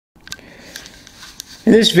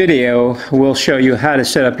In this video, we'll show you how to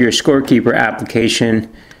set up your ScoreKeeper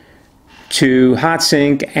application to hot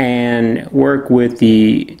sync and work with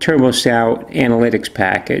the TurboScout analytics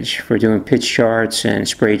package for doing pitch charts and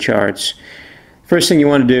spray charts. First thing you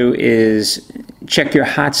want to do is check your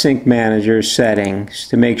hot sync manager settings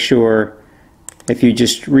to make sure, if you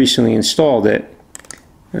just recently installed it,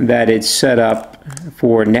 that it's set up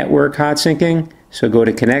for network hot syncing. So go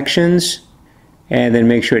to connections and then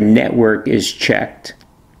make sure network is checked.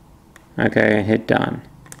 Okay, hit done.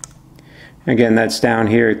 Again, that's down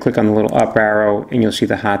here. Click on the little up arrow and you'll see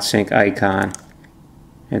the hot sync icon.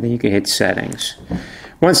 And then you can hit settings.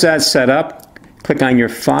 Once that's set up, click on your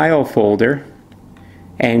file folder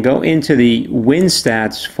and go into the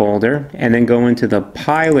WinStats folder and then go into the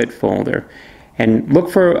pilot folder and look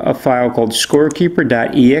for a file called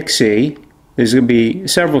ScoreKeeper.exe. There's going to be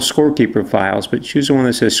several ScoreKeeper files, but choose the one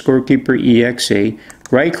that says ScoreKeeper.exe.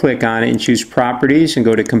 Right click on it and choose Properties and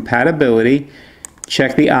go to Compatibility.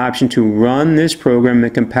 Check the option to run this program in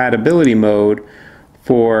compatibility mode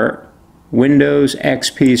for Windows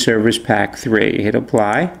XP Service Pack 3. Hit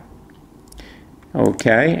Apply.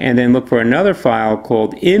 Okay, and then look for another file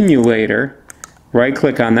called Emulator. Right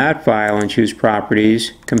click on that file and choose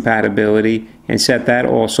Properties, Compatibility, and set that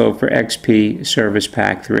also for XP Service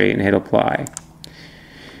Pack 3 and hit Apply.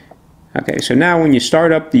 Okay, so now when you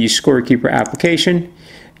start up the ScoreKeeper application,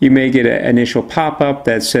 you may get an initial pop-up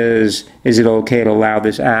that says, is it okay to allow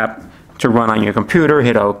this app to run on your computer?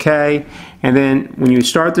 Hit OK. And then when you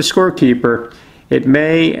start the ScoreKeeper, it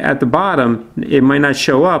may, at the bottom, it might not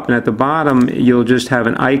show up, and at the bottom you'll just have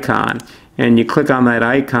an icon. And you click on that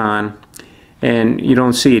icon, and you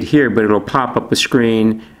don't see it here, but it'll pop up a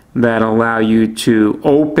screen that'll allow you to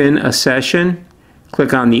open a session.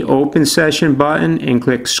 Click on the Open Session button and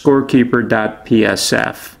click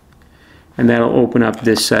ScoreKeeper.psf. And that'll open up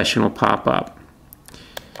this session, will pop up.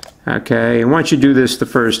 Okay, and once you do this the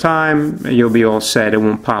first time, you'll be all set. It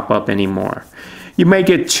won't pop up anymore. You may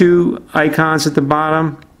get two icons at the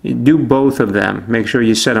bottom. You do both of them. Make sure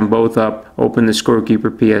you set them both up. Open the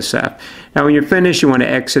ScoreKeeper PSF. Now when you're finished, you want to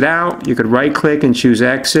exit out. You could right click and choose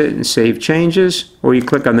exit and save changes, or you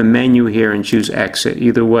click on the menu here and choose exit.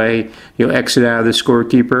 Either way, you'll exit out of the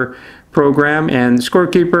ScoreKeeper program. And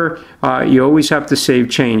ScoreKeeper, you always have to save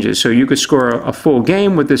changes. So you could score a full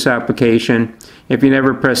game with this application. If you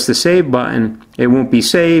never press the save button, it won't be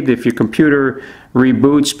saved. If your computer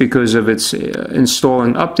reboots because of its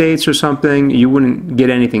installing updates or something, you wouldn't get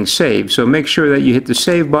anything saved. So make sure that you hit the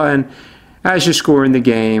save button as you're scoring the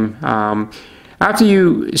game. After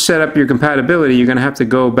you set up your compatibility, you're going to have to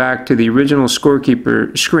go back to the original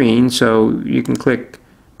ScoreKeeper screen. So you can click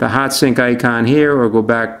the hot sync icon here or go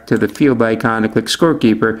back to the field icon to click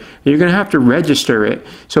ScoreKeeper. And you're going to have to register it.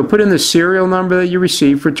 So put in the serial number that you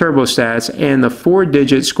received for TurboStats and the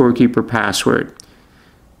 4-digit ScoreKeeper password.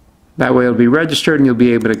 That way it'll be registered and you'll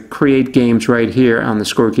be able to create games right here on the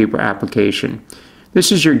ScoreKeeper application.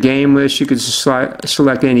 This is your game list. You can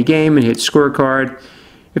select any game and hit scorecard.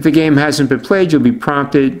 If the game hasn't been played, you'll be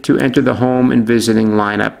prompted to enter the home and visiting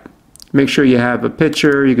lineup. Make sure you have a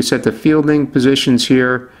pitcher. You can set the fielding positions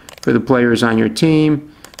here for the players on your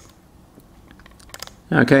team.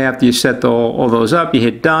 Okay, after you set all those up, you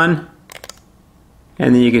hit done.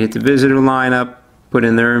 And then you can hit the visitor lineup, put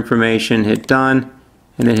in their information, hit done,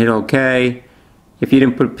 and then hit OK. If you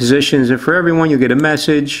didn't put positions in for everyone, you'll get a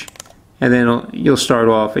message, and then you'll start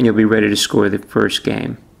off and you'll be ready to score the first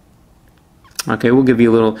game. Okay, we'll give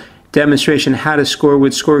you a little demonstration how to score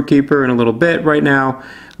with ScoreKeeper in a little bit. Right now,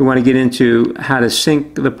 we want to get into how to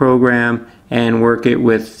sync the program and work it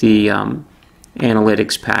with the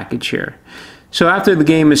analytics package here. So after the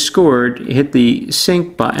game is scored, hit the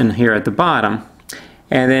sync button here at the bottom,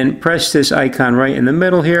 and then press this icon right in the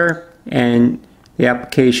middle here, and the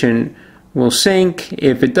application will sync.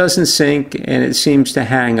 If it doesn't sync and it seems to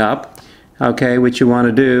hang up, okay, what you want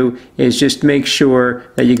to do is just make sure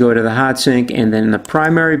that you go to the hot sync and then the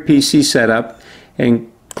primary PC setup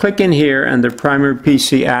and click in here under primary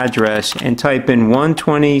PC address and type in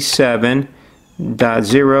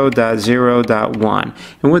 127.0.0.1.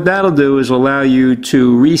 And what that'll do is allow you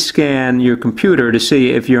to rescan your computer to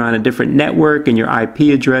see if you're on a different network and your IP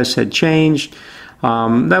address had changed.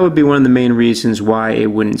 That would be one of the main reasons why it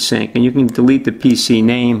wouldn't sync. And you can delete the PC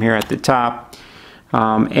name here at the top.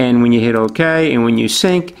 And when you hit OK and when you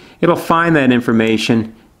sync, it'll find that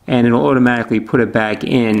information and it'll automatically put it back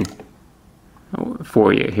in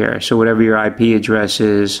for you here. So whatever your IP address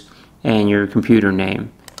is and your computer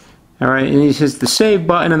name. Alright, and it says the save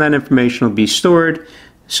button and that information will be stored.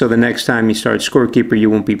 so the next time you start ScoreKeeper, you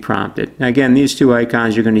won't be prompted. Now again, these two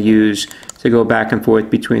icons you're going to use to go back and forth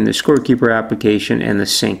between the ScoreKeeper application and the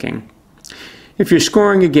syncing. If you're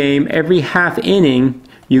scoring a game, every half inning,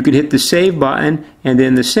 you could hit the save button and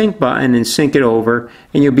then the sync button and sync it over,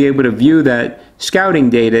 and you'll be able to view that scouting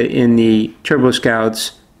data in the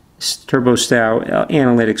TurboScout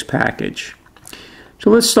analytics package. So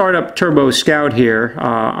let's start up TurboScout here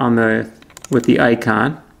with the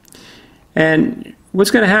icon. And what's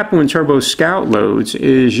going to happen when TurboScout loads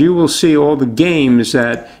is you will see all the games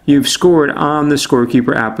that you've scored on the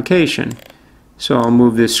ScoreKeeper application. So I'll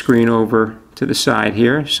move this screen over to the side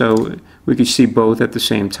here so we can see both at the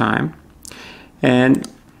same time. And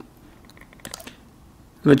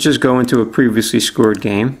let's just go into a previously scored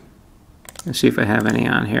game. Let's see if I have any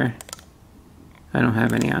on here. I don't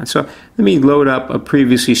have any on. So let me load up a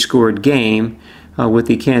previously scored game with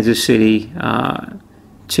the Kansas City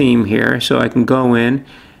team here. So I can go in,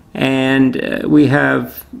 and we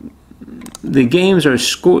have the games are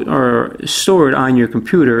stored on your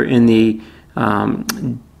computer in the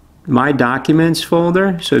My Documents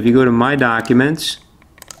folder. So if you go to My Documents,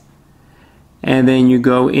 and then you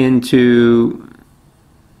go into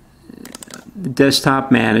the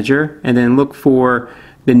Desktop Manager, and then look for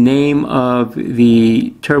the name of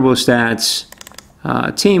the TurboStats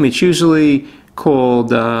team. It's usually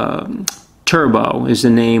called Turbo is the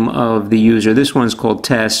name of the user. This one's called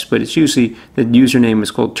Test, but it's usually the username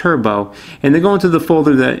is called Turbo. And then go into the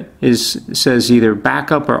folder that says either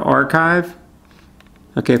Backup or Archive.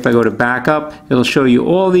 Okay, if I go to Backup, it'll show you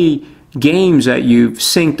all the games that you've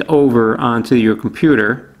synced over onto your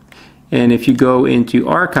computer. And if you go into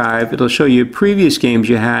Archive, it'll show you previous games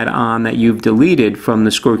you had on that you've deleted from the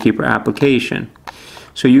ScoreKeeper application.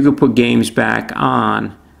 So you can put games back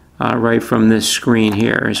on right from this screen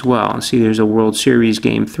here as well. See, there's a World Series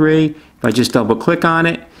Game 3. If I just double click on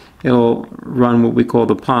it, it'll run what we call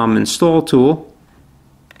the Palm install tool.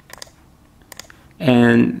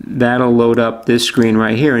 And that'll load up this screen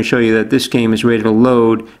right here and show you that this game is ready to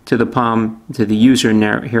load to the Palm, to the user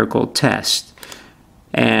here called Test.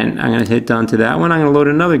 And I'm going to hit done to that one. I'm going to load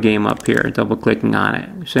another game up here, double clicking on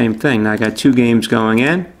it. Same thing. Now I got two games going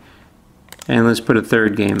in, and let's put a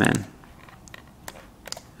third game in.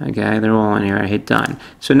 Okay, they're all in here. I hit done.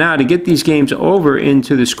 So now to get these games over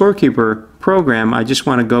into the ScoreKeeper program, I just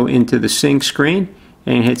want to go into the sync screen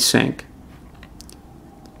and hit sync.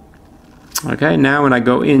 Okay, now when I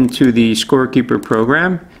go into the ScoreKeeper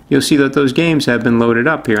program, you'll see that those games have been loaded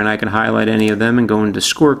up here, and I can highlight any of them and go into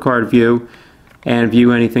scorecard view and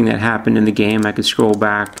view anything that happened in the game. I could scroll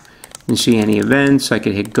back and see any events. I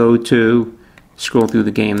could hit go to, scroll through the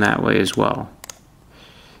game that way as well.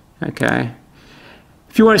 Okay.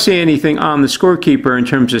 If you want to see anything on the ScoreKeeper in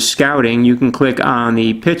terms of scouting, you can click on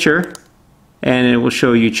the pitcher and it will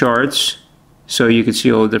show you charts. So you can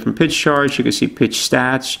see all the different pitch charts, you can see pitch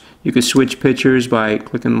stats, you can switch pitchers by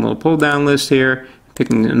clicking the little pull down list here,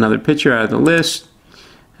 picking another pitcher out of the list.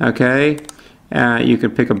 Okay, you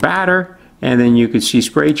can pick a batter, and then you can see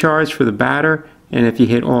spray charts for the batter, and if you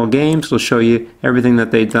hit all games, it'll show you everything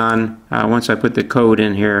that they've done. Once I put the code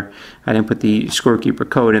in here, I didn't put the ScoreKeeper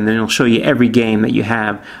code in, then it'll show you every game that you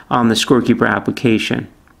have on the ScoreKeeper application.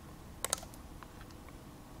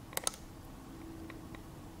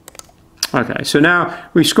 Okay, so now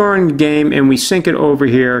we're scoring the game and we sync it over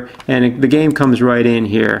here, and the game comes right in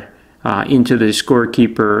here into the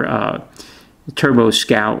ScoreKeeper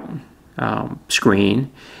TurboScout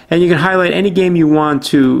screen. And you can highlight any game you want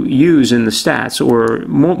to use in the stats, or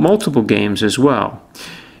multiple games as well.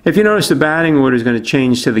 If you notice, the batting order is going to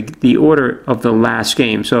change to the order of the last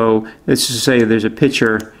game. So let's just say there's a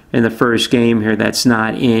pitcher in the first game here that's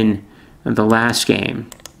not in the last game.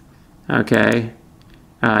 Okay,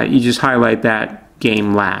 you just highlight that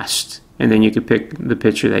game last, and then you can pick the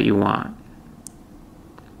pitcher that you want.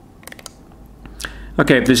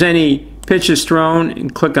 Okay, if there's any pitches thrown,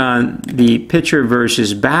 and click on the pitcher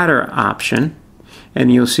versus batter option,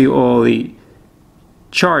 and you'll see all the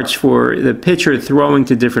charts for the pitcher throwing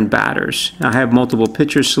to different batters. I have multiple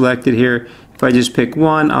pitchers selected here. If I just pick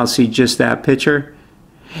one, I'll see just that pitcher.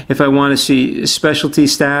 If I want to see specialty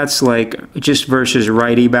stats like just versus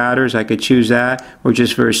righty batters, I could choose that, or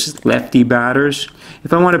just versus lefty batters.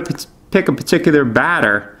 If I want to pick a particular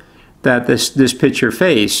batter that this pitcher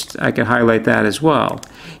faced, I could highlight that as well.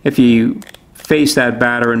 If you face that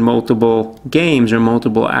batter in multiple games or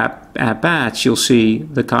multiple at-bats, you'll see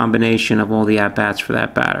the combination of all the at-bats for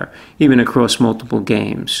that batter, even across multiple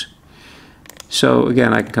games. So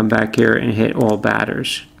again, I can come back here and hit all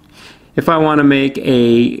batters. If I want to make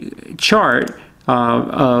a chart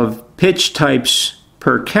of pitch types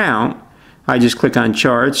per count, I just click on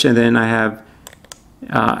charts, and then I have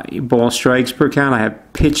ball strikes per count. I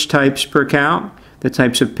have pitch types per count, the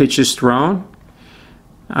types of pitches thrown.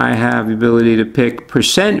 I have the ability to pick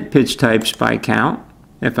percent pitch types by count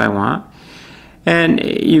if I want. And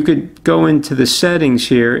you could go into the settings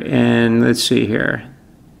here, and let's see here.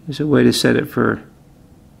 There's a way to set it for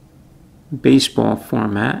baseball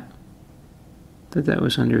format. I thought that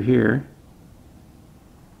was under here.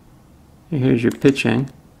 Here's your pitching.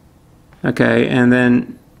 Okay, and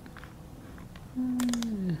then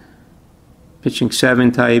pitching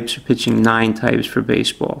 7 types, or pitching 9 types for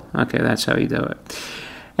baseball. Okay, that's how you do it.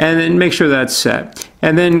 And then make sure that's set.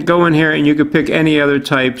 And then go in here and you could pick any other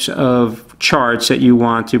types of charts that you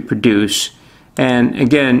want to produce. And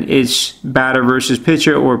again, it's batter versus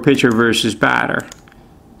pitcher or pitcher versus batter.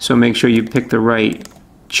 So make sure you pick the right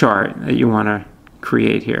chart that you want to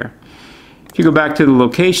create here. If you go back to the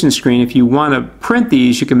location screen, if you want to print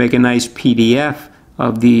these, you can make a nice PDF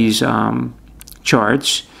of these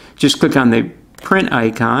charts. Just click on the print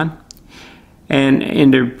icon, and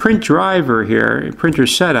in the print driver here, printer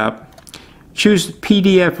setup, choose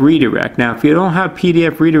PDF redirect. Now if you don't have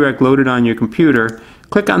PDF redirect loaded on your computer,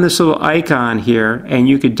 click on this little icon here and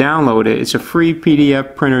you could download it. It's a free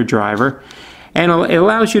PDF printer driver, and it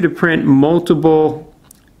allows you to print multiple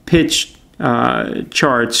pitch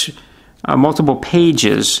charts, multiple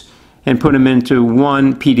pages, and put them into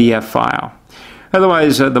one PDF file.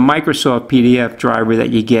 Otherwise, the Microsoft PDF driver that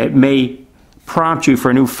you get may prompt you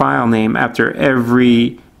for a new file name after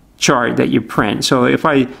every chart that you print. So if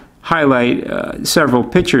I highlight several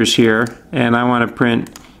pictures here and I want to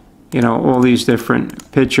print, you know, all these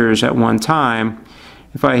different pictures at one time,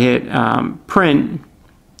 if I hit print,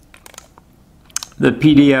 the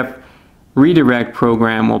PDF redirect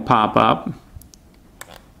program will pop up,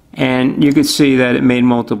 and you can see that it made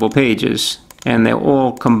multiple pages, and they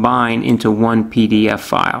all combine into one PDF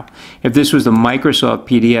file. If this was the Microsoft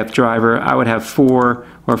PDF driver, I would have 4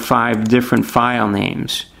 or 5 different file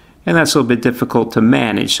names, and that's a little bit difficult to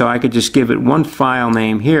manage. So I could just give it one file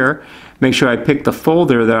name here, make sure I pick the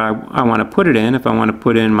folder that I want to put it in. If I want to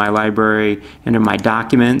put in my library under my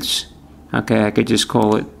documents, okay, I could just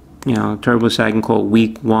call it, you know, TurboStat. I can call it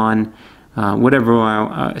week 1,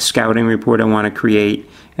 whatever scouting report I want to create,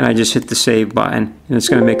 and I just hit the save button, and it's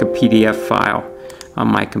going to make a PDF file on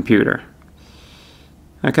my computer.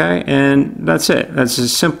 Okay, and that's it. That's a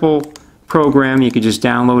simple program. You can just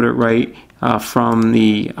download it right from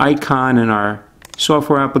the icon in our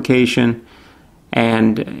software application,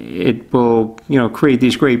 and it will, you know, create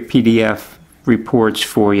these great PDF reports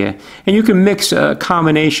for you. And you can mix a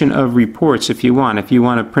combination of reports if you want. If you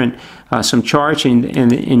want to print some charts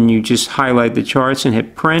and you just highlight the charts and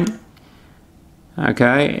hit print,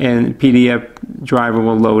 okay, and PDF driver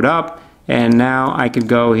will load up, and now I could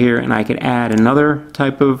go here and I could add another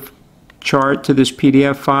type of chart to this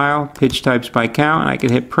PDF file, pitch types by count, and I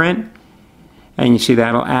could hit print, and you see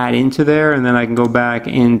that'll add into there, and then I can go back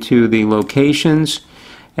into the locations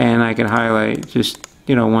and I can highlight just,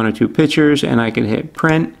 you know, 1 or 2 pictures, and I can hit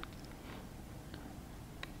print,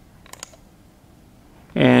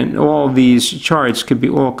 and all these charts could be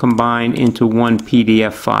all combined into one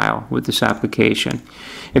PDF file with this application.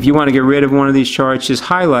 If you want to get rid of one of these charts, just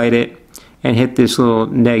highlight it and hit this little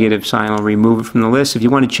negative sign. I'll remove it from the list. If you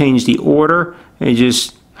want to change the order, you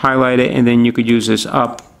just highlight it, and then you could use this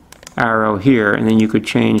up arrow here, and then you could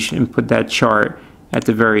change and put that chart at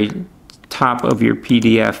the very top of your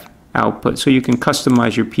PDF output. So you can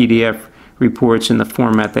customize your PDF reports in the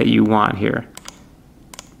format that you want here.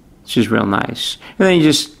 It's just real nice. And then you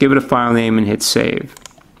just give it a file name and hit save.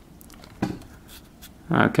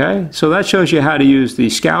 Okay, so that shows you how to use the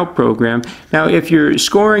Scout program. Now if you're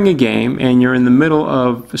scoring a game and you're in the middle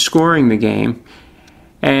of scoring the game,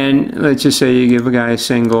 and let's just say you give a guy a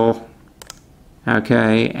single,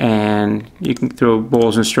 okay, and you can throw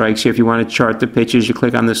balls and strikes here. If you want to chart the pitches, you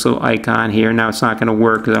click on this little icon here. Now it's not going to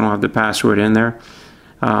work because I don't have the password in there,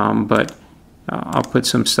 but I'll put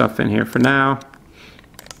some stuff in here for now.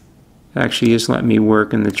 It actually is letting me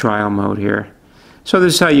work in the trial mode here. So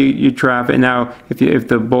this is how you trap it. Now if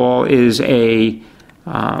the ball is a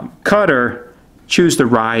cutter, choose the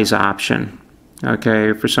rise option.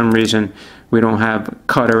 Okay, for some reason we don't have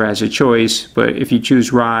cutter as a choice, but if you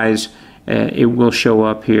choose rise, it will show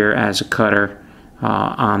up here as a cutter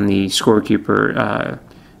on the ScoreKeeper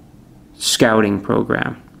scouting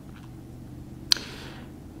program.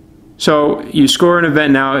 So you score an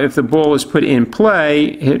event. Now if the ball was put in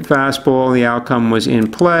play, hit fastball, the outcome was in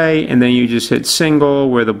play, and then you just hit single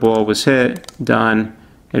where the ball was hit, done,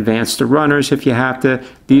 Advance the runners if you have to.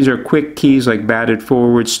 These are quick keys like batted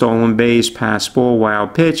forward, stolen base, pass ball,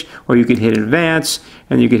 wild pitch, or you could hit advance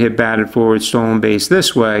and you could hit batted forward, stolen base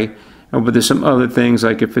this way. But there's some other things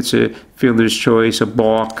like if it's a fielder's choice, a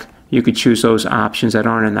balk, you could choose those options that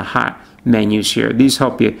aren't in the hot menus here. These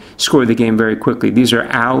help you score the game very quickly. These are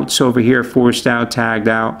outs over here, forced out, tagged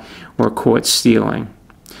out, or caught stealing.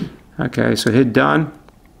 Okay, so hit done.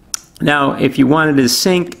 Now, if you wanted to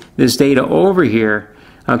sync this data over here,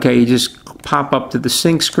 okay, you just pop up to the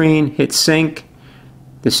sync screen, hit sync.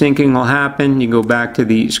 The syncing will happen. You go back to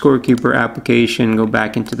the ScoreKeeper application, go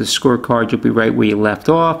back into the scorecard, you'll be right where you left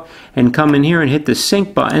off, and come in here and hit the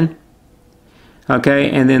sync button. Okay,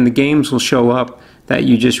 and then the games will show up that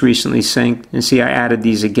you just recently synced. And see, I added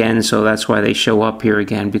these again, so that's why they show up here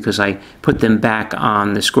again, because I put them back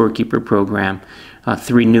on the ScoreKeeper program.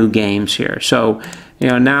 3 new games here. So,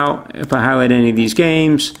 now if I highlight any of these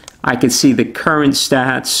games, I can see the current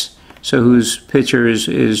stats. So whose pitcher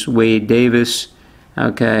is Wade Davis.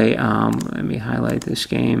 Okay, let me highlight this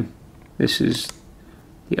game. This is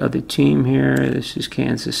the other team here. This is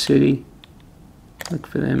Kansas City. Look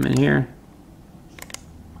for them in here.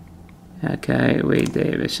 Okay, Wade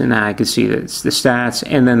Davis. And now I can see that it's the stats,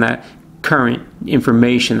 and then that current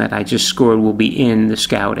information that I just scored will be in the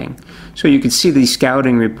scouting. So you can see these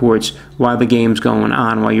scouting reports while the game's going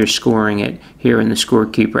on, while you're scoring it here in the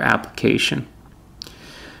ScoreKeeper application.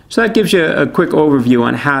 So that gives you a quick overview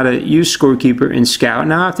on how to use ScoreKeeper in Scout.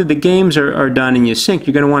 Now after the games are done and you sync,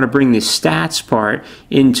 you're going to want to bring the stats part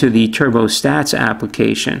into the TurboStats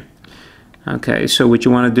application. Okay, so what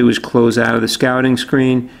you want to do is close out of the scouting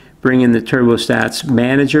screen, bring in the TurboStats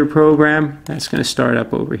Manager program. That's going to start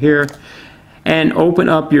up over here. And open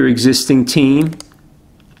up your existing team.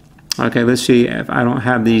 Okay, let's see if I don't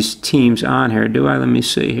have these teams on here. Do I? Let me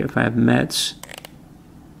see here if I have Mets.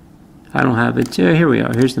 I don't have it. Here we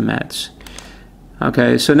are. Here's the Mets.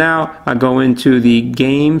 Okay, so now I go into the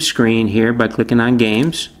game screen here by clicking on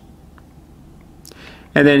Games.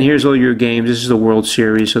 And then here's all your games. This is the World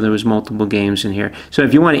Series, so there was multiple games in here. So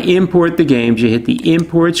if you want to import the games, you hit the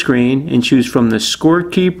import screen and choose from the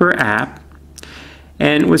ScoreKeeper app.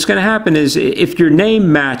 And what's going to happen is if your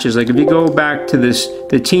name matches, like if you go back to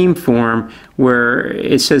the team form where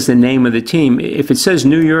it says the name of the team, if it says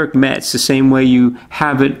New York Mets, the same way you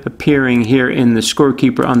have it appearing here in the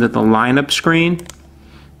ScoreKeeper under the lineup screen,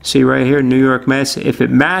 see right here, New York Mets. If it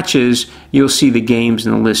matches, you'll see the games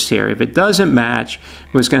in the list here. If it doesn't match,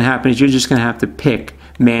 what's going to happen is you're just going to have to pick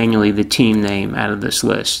manually the team name out of this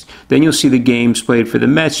list. Then you'll see the games played for the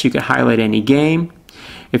Mets. You can highlight any game.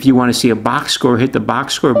 If you want to see a box score, hit the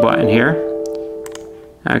box score button here.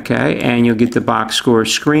 Okay, and you'll get the box score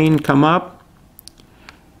screen come up.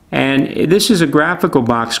 And this is a graphical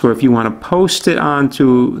box score. If you want to post it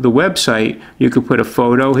onto the website, you could put a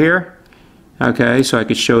photo here. Okay, so I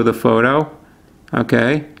could show the photo.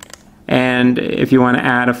 Okay, and if you want to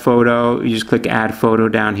add a photo, you just click Add Photo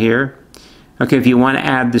down here. Okay, if you want to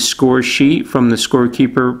add the score sheet from the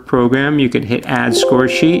ScoreKeeper program, you can hit Add Score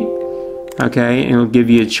Sheet. Okay, and it'll give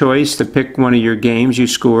you a choice to pick one of your games you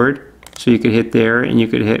scored. So you could hit there, and you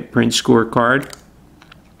could hit Print Scorecard,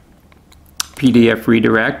 PDF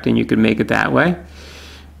Redirect, and you could make it that way.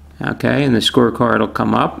 Okay, and the scorecard will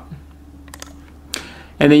come up.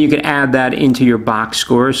 And then you can add that into your box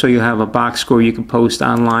score. So you have a box score you can post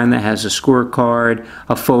online that has a scorecard,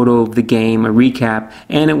 a photo of the game, a recap,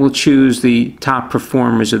 and it will choose the top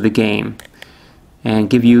performers of the game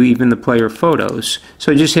and give you even the player photos.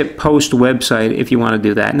 So just hit Post Website if you want to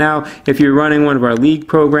do that. Now, if you're running one of our league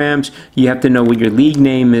programs, you have to know what your league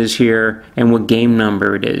name is here and what game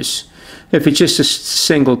number it is. If it's just a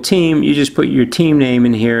single team, you just put your team name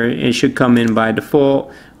in here. It should come in by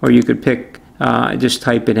default, or you could pick just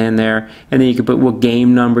type it in there, and then you can put what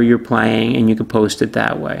game number you're playing, and you can post it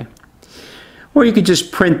that way. Or you could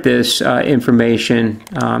just print this information.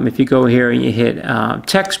 If you go here and you hit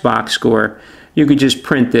text box score, you could just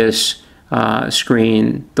print this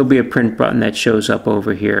screen. There'll be a print button that shows up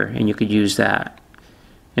over here, and you could use that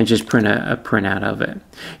and just print a printout of it.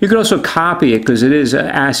 You could also copy it because it is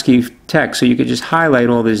ASCII text, so you could just highlight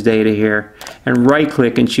all this data here and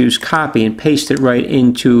right-click and choose Copy and paste it right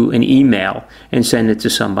into an email and send it to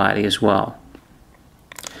somebody as well.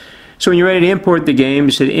 So when you're ready to import the game,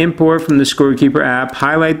 just hit Import from the ScoreKeeper app,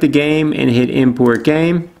 highlight the game, and hit Import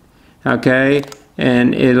Game. Okay,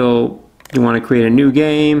 and you want to create a new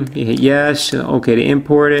game, you hit Yes, OK to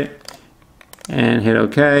import it, and hit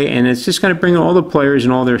OK, and it's just going to bring all the players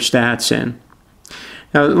and all their stats in.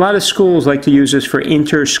 Now, a lot of schools like to use this for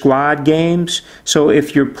inter-squad games. So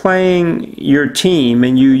if you're playing your team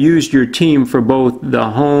and you used your team for both the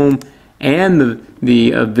home and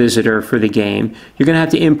the visitor for the game, you're going to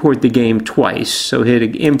have to import the game twice. So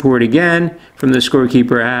hit import again from the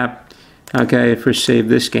ScoreKeeper app, okay, for save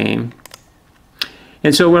this game.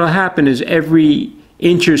 And so what will happen is every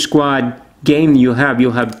inter-squad game you'll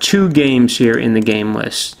have 2 games here in the game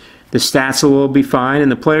list. The stats will all be fine, and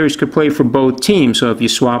the players could play for both teams. So if you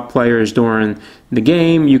swap players during the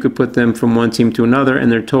game, you could put them from one team to another, and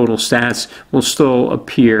their total stats will still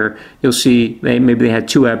appear. You'll see maybe they had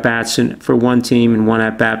 2 at-bats for one team and 1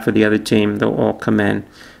 at-bat for the other team. They'll all come in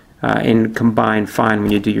and combine fine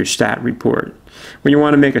when you do your stat report. When you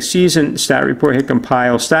want to make a season stat report, hit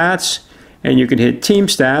Compile Stats, and you can hit Team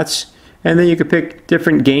Stats. And then you could pick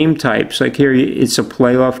different game types. Like here, it's a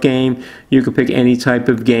playoff game. You could pick any type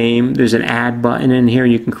of game. There's an add button in here.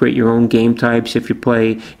 You can create your own game types. If you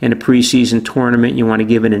play in a preseason tournament, you want to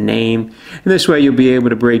give it a name. And this way, you'll be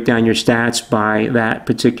able to break down your stats by that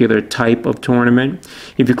particular type of tournament.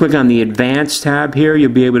 If you click on the Advanced tab here,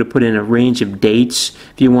 you'll be able to put in a range of dates.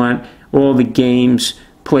 If you want all the games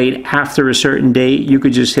played after a certain date, you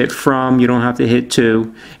could just hit from, you don't have to hit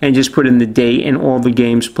to, and just put in the date, and all the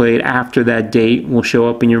games played after that date will show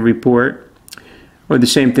up in your report. Or the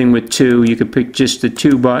same thing with to, you could pick just the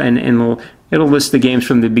to button, and it'll list the games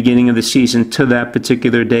from the beginning of the season to that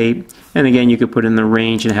particular date. And again, you could put in the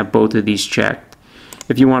range and have both of these checked.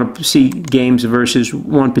 If you want to see games versus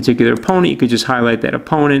one particular opponent, you could just highlight that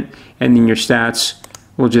opponent, and then your stats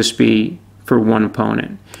will just be for one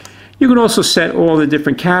opponent. You can also set all the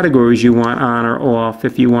different categories you want on or off.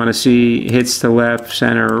 If you want to see hits to left,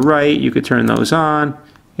 center, or right, you could turn those on.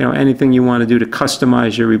 You know, anything you want to do to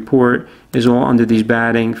customize your report is all under these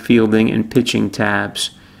batting, fielding, and pitching tabs.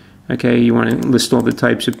 Okay, you want to list all the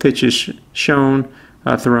types of pitches shown,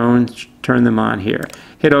 thrown, turn them on here.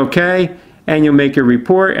 Hit OK, and you'll make your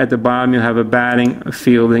report. At the bottom, you'll have a batting, a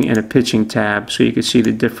fielding, and a pitching tab, so you can see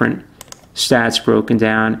the different stats broken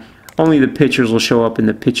down. Only the pitchers will show up in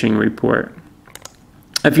the pitching report.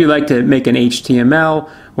 If you'd like to make an HTML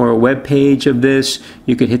or a web page of this,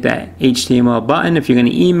 you could hit that HTML button. If you're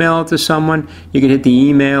going to email it to someone, you can hit the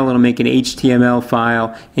email. It'll make an HTML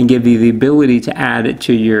file and give you the ability to add it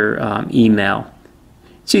to your email.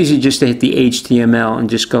 It's easy just to hit the HTML and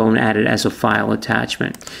just go and add it as a file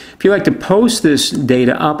attachment. If you'd like to post this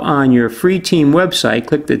data up on your free team website,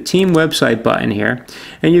 click the team website button here,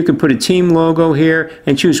 and you can put a team logo here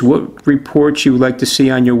and choose what reports you would like to see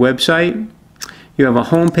on your website. You have a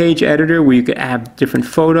homepage editor where you could add different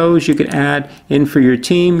photos you could add in for your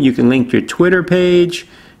team. You can link your Twitter page,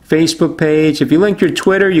 Facebook page. If you link your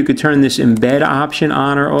Twitter, you could turn this embed option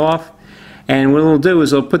on or off. And what it'll do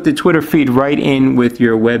is it'll put the Twitter feed right in with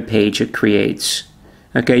your web page it creates.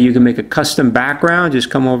 Okay, you can make a custom background. Just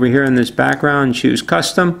come over here in this background and choose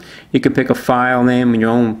custom. You can pick a file name and your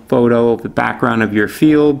own photo of the background of your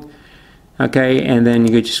field. Okay, and then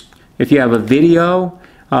you could just, if you have a video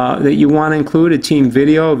that you want to include, a team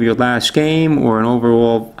video of your last game or an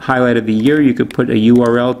overall highlight of the year, you could put a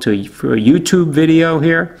URL for a YouTube video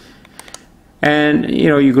here. And you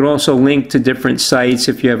know, you could also link to different sites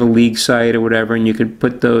if you have a league site or whatever, and you could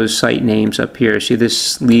put those site names up here. See,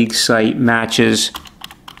 this league site matches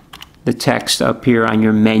the text up here on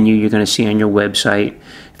your menu you're going to see on your website.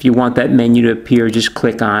 If you want that menu to appear, just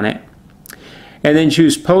click on it. And then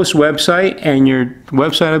choose Post Website, and your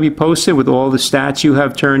website will be posted with all the stats you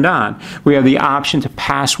have turned on. We have the option to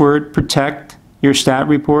password protect your stat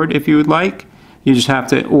report if you would like. You just have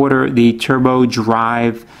to order the Turbo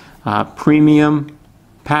Drive premium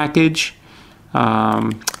package,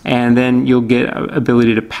 and then you'll get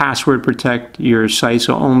ability to password protect your site,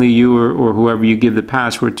 so only you or whoever you give the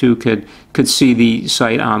password to could see the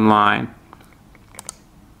site online.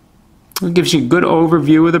 It gives you a good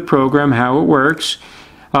overview of the program, how it works.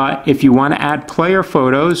 If you want to add player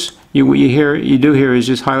photos, what you do here is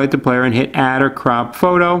just highlight the player and hit add or crop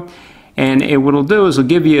photo, and what it'll do is it'll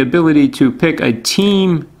give you the ability to pick a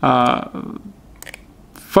team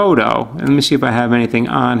photo. And let me see if I have anything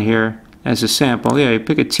on here as a sample. Yeah, you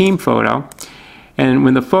pick a team photo, and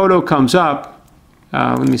when the photo comes up,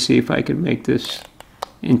 let me see if I can make this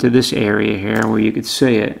into this area here where you could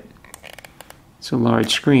see it. It's a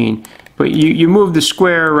large screen, but you move the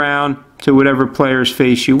square around to whatever player's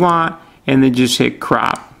face you want, and then just hit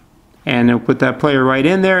crop, and it'll put that player right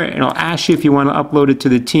in there. It'll ask you if you want to upload it to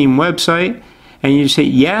the team website, and you just hit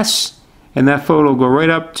yes, and that photo will go right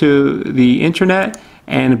up to the internet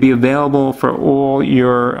and be available for all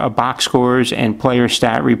your box scores and player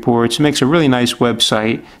stat reports. It makes a really nice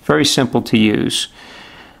website, very simple to use.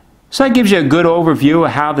 So that gives you a good overview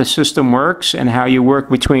of how the system works and how you work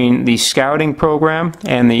between the scouting program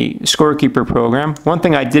and the ScoreKeeper program. One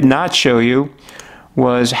thing I did not show you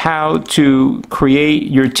was how to create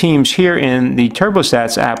your teams here in the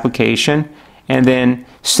TurboStats application and then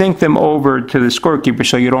sync them over to the ScoreKeeper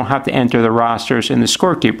so you don't have to enter the rosters in the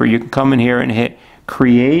ScoreKeeper. You can come in here and hit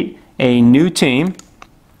Create a New Team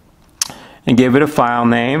and give it a file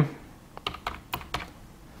name.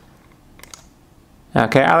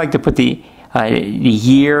 Okay, I like to put the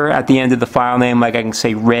year at the end of the file name, like I can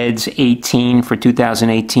say Reds 18 for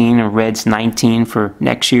 2018 or Reds 19 for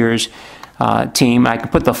next year's team. I can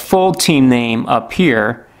put the full team name up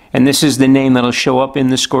here, and this is the name that'll show up in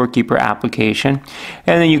the ScoreKeeper application.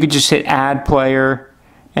 And then you could just hit Add Player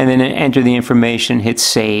and then enter the information, hit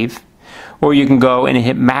Save. Or you can go and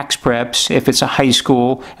hit Max Preps if it's a high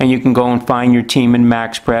school, and you can go and find your team in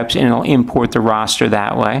Max Preps and it'll import the roster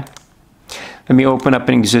that way. Let me open up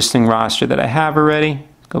an existing roster that I have already.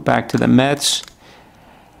 Go back to the Mets.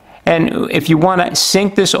 And if you want to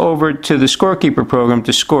sync this over to the ScoreKeeper program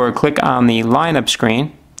to score, click on the lineup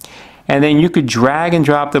screen. And then you could drag and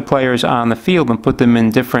drop the players on the field and put them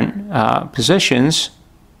in different positions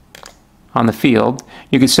on the field.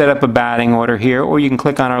 You could set up a batting order here, or you can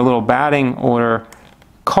click on our little batting order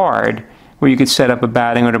card where you could set up a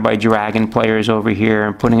batting order by dragging players over here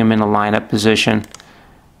and putting them in a lineup position.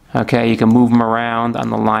 Okay, you can move them around on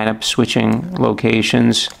the lineup, switching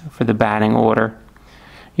locations for the batting order.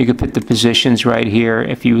 You could put the positions right here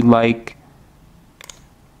if you would like.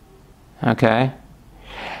 Okay.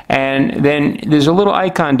 And then there's a little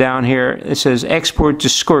icon down here that says Export to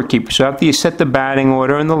ScoreKeeper. So after you set the batting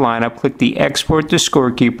order in the lineup, click the Export to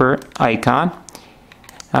ScoreKeeper icon.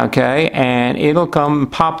 Okay, and it'll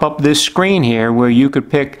pop up this screen here where you could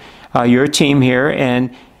pick your team here,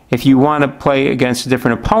 and if you want to play against a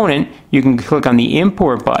different opponent, you can click on the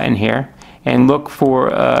Import button here and look for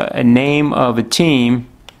a name of a team.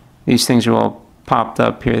 These things are all popped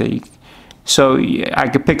up here. So I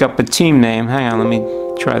could pick up a team name. Hang on, let me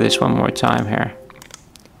try this one more time here.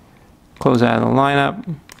 Close out of the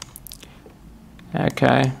lineup.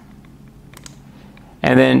 Okay.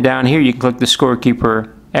 And then down here you can click the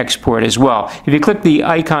ScoreKeeper export as well. If you click the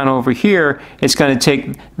icon over here, it's going to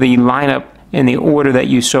take the lineup in the order that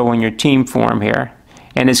you saw in your team form here.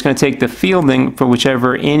 And it's going to take the fielding for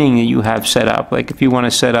whichever inning that you have set up. Like if you want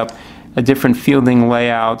to set up a different fielding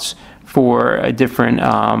layouts for a different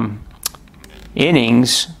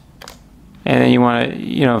innings, and then you want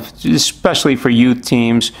to, especially for youth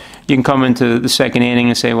teams, you can come into the second inning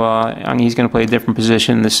and say, well, he's going to play a different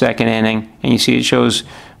position in the second inning, and you see it shows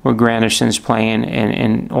where Granderson's playing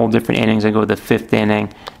in all different innings. I go to the fifth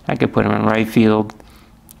inning. I could put him in right field.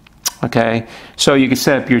 Okay, so you can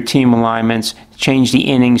set up your team alignments, change the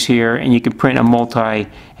innings here, and you can print a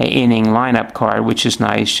multi-inning lineup card, which is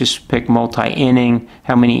nice. Just pick multi-inning,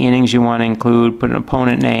 how many innings you want to include, put an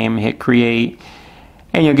opponent name, hit create,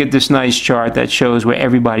 and you'll get this nice chart that shows where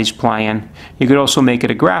everybody's playing. You could also make it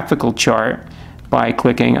a graphical chart by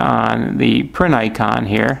clicking on the print icon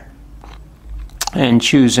here and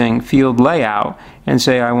choosing field layout and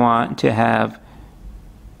say I want to have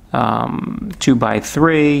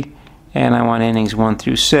 2x3, and I want innings 1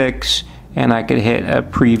 through 6, and I could hit a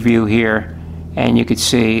preview here, and you could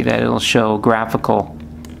see that it'll show graphical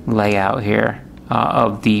layout here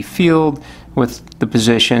of the field with the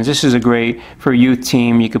positions. This is a great for a youth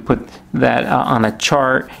team. You could put that on a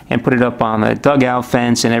chart and put it up on the dugout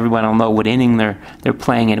fence, and everyone will know what inning they're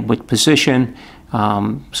playing at which position.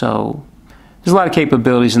 So there's a lot of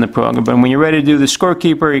capabilities in the program, but when you're ready to do the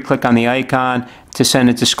ScoreKeeper, you click on the icon to send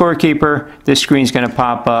it to ScoreKeeper. This screen's going to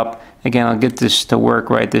pop up. Again, I'll get this to work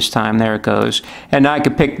right this time. There it goes. And now I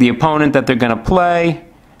could pick the opponent that they're going to play.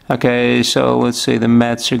 Okay, so let's say the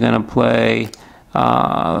Mets are going to play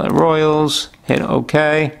the Royals. Hit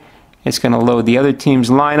OK. It's going to load the other team's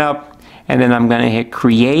lineup, and then I'm going to hit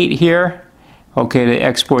Create here. Okay, to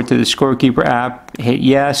export to the ScoreKeeper app, hit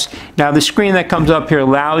yes. Now the screen that comes up here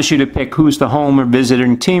allows you to pick who's the home or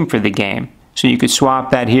visiting team for the game. So you could swap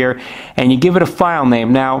that here, and you give it a file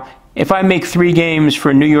name. Now, if I make 3 games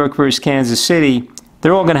for New York versus Kansas City,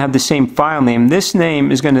 they're all going to have the same file name. This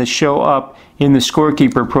name is going to show up in the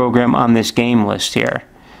ScoreKeeper program on this game list here.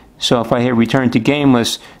 So if I hit return to game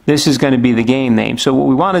list, this is going to be the game name. So what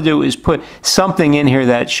we want to do is put something in here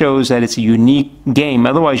that shows that it's a unique game.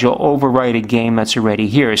 Otherwise, you'll overwrite a game that's already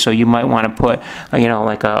here. So you might want to put,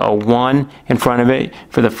 like a 1 in front of it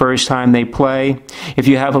for the first time they play. If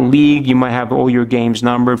you have a league, you might have all your games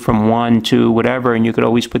numbered from 1 to whatever, and you could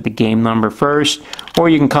always put the game number first. Or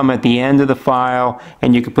you can come at the end of the file,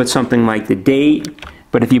 and you could put something like the date.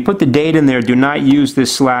 But if you put the date in there, do not use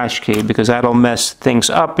this slash key, because that'll mess things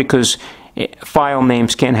up, because file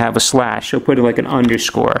names can't have a slash. So put it like an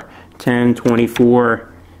underscore, 10,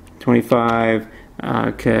 24, 25,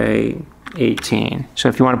 Okay, 18. So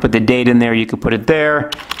if you want to put the date in there, you could put it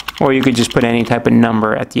there, or you could just put any type of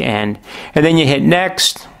number at the end. And then you hit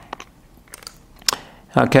next.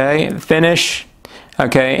 Okay, finish.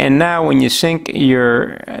 Okay, and now when you sync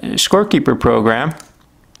your ScoreKeeper program,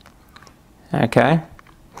 okay,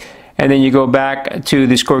 and then you go back to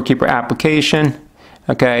the ScoreKeeper application,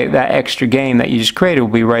 okay, that extra game that you just created will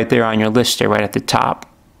be right there on your list there, right at the top.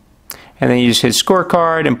 And then you just hit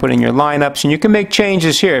scorecard and put in your lineups, and you can make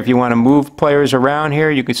changes here. If you want to move players around here,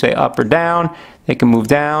 you could say up or down. They can move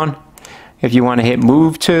down. If you want to hit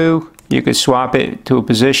move to, you could swap it to a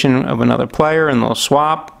position of another player and they'll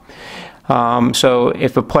swap. So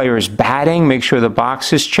if a player is batting, make sure the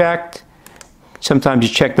box is checked. Sometimes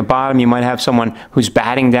you check the bottom, you might have someone who's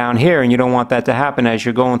batting down here, and you don't want that to happen as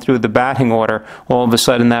you're going through the batting order. All of a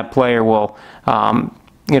sudden that player will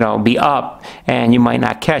be up and you might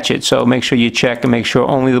not catch it. So make sure you check and make sure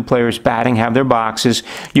only the players batting have their boxes.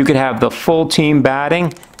 You could have the full team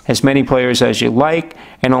batting, as many players as you like,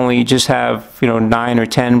 and only just have 9 or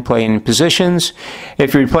 10 playing positions.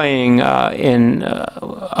 If you're playing in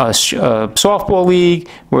a softball league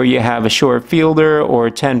where you have a short fielder or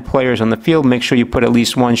 10 players on the field, make sure you put at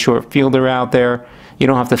least one short fielder out there. You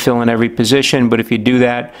don't have to fill in every position, but if you do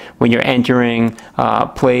that when you're entering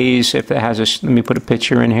plays, if it has a, let me put a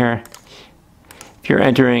picture in here. If you're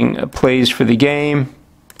entering plays for the game,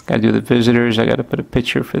 got to do the visitors, I got to put a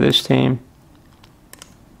picture for this team.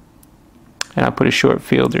 And I'll put a short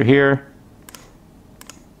fielder here.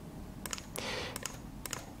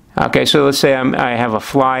 Okay, so let's say I have a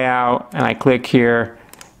fly out and I click here,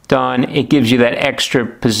 done. It gives you that extra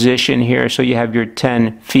position here, so you have your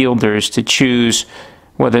 10 fielders to choose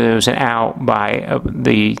whether there's an out by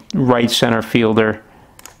the right center fielder,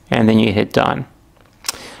 and then you hit done.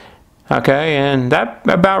 Okay, and that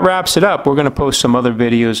about wraps it up. We're going to post some other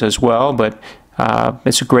videos as well, but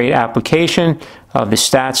it's a great application. The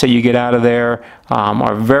stats that you get out of there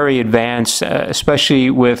are very advanced,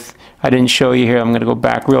 especially with, I didn't show you here, I'm going to go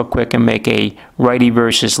back real quick and make a righty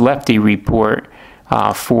versus lefty report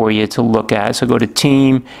for you to look at. So go to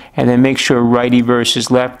team and then make sure righty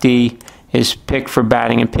versus lefty is picked for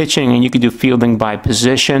batting and pitching, and you can do fielding by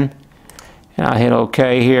position. And I'll hit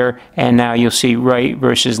OK here, and now you'll see right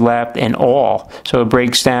versus left and all. So it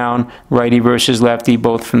breaks down righty versus lefty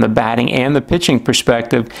both from the batting and the pitching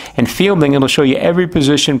perspective. And fielding, it'll show you every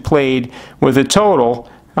position played with a total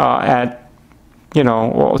at,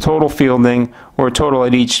 total fielding or total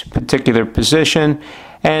at each particular position.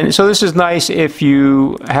 And so this is nice if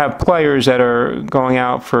you have players that are going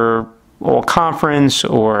out for all conference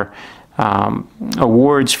or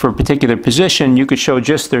awards for a particular position. You could show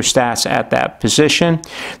just their stats at that position.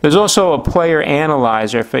 There's also a player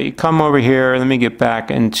analyzer. If you come over here, let me get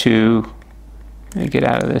back into, let me get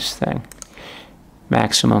out of this thing,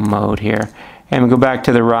 maximum mode here, and we go back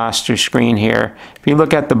to the roster screen here. If you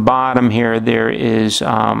look at the bottom here, there is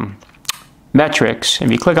metrics.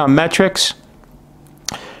 If you click on metrics,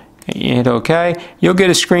 you hit OK, you'll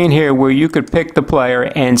get a screen here where you could pick the player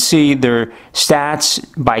and see their stats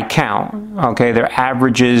by count, okay, their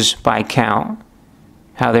averages by count,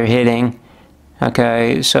 how they're hitting.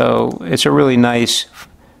 Okay, so it's a really nice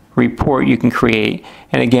report you can create.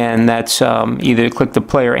 And again, that's either click the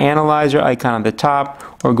player analyzer icon at the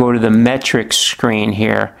top or go to the metrics screen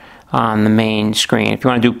here on the main screen. If you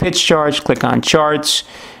want to do pitch charts, click on charts.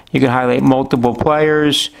 You can highlight multiple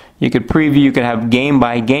players. You could preview, you could have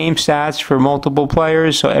game-by-game stats for multiple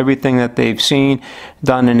players, so everything that they've seen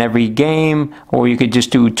done in every game, or you could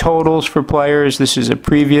just do totals for players. This is a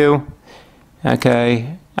preview.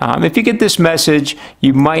 Okay. If you get this message,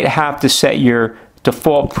 you might have to set your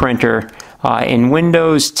default printer. In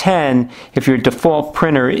Windows 10, if your default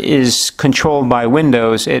printer is controlled by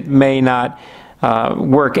Windows, it may not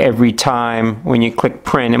work every time when you click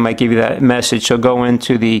print. It might give you that message. So go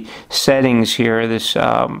into the settings here, this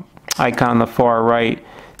icon on the far right,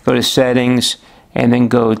 go to settings and then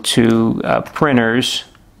go to printers.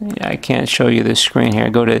 I can't show you this screen here.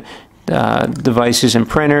 Go to devices and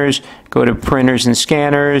printers, go to printers and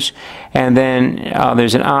scanners, and then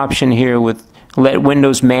there's an option here with let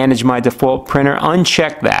Windows manage my default printer.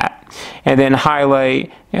 Uncheck that and then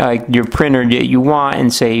highlight your printer that you want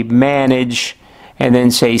and say manage, and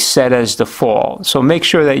then say set as default. So make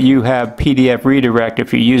sure that you have PDF redirect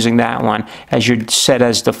if you're using that one as your set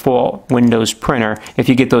as default Windows printer if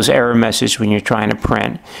you get those error messages when you're trying to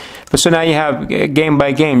print. But so now you have game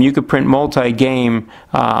by game. You could print multi-game.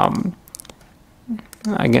 Again,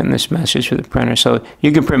 this message for the printer. So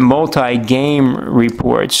you can print multi-game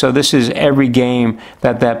reports. So this is every game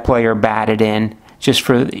that that player batted in, just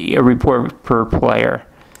for a report per player.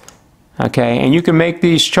 Okay, and you can make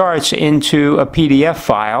these charts into a PDF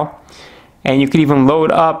file, and you can even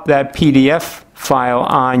load up that PDF file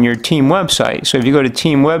on your team website. So if you go to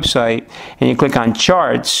team website and you click on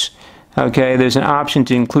charts, okay, there's an option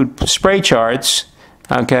to include spray charts,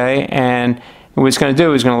 okay, and what it's going to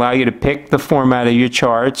do is going to allow you to pick the format of your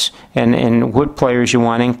charts and what players you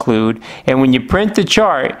want to include. And when you print the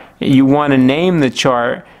chart, you want to name the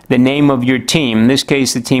chart the name of your team. In this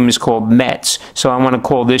case, the team is called Mets. So I want to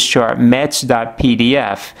call this chart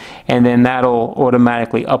Mets.pdf, and then that'll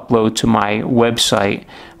automatically upload to my website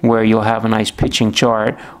where you'll have a nice pitching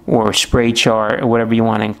chart or spray chart or whatever you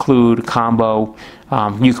want to include, combo.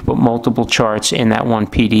 You can put multiple charts in that one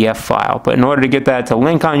PDF file. But in order to get that to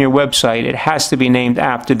link on your website, it has to be named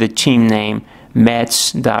after the team name,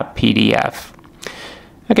 Mets.pdf.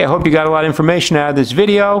 Okay, I hope you got a lot of information out of this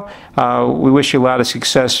video. We wish you a lot of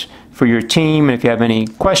success for your team. And if you have any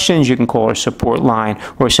questions, you can call our support line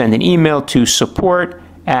or send an email to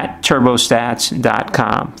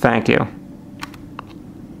support@turbostats.com. Thank you.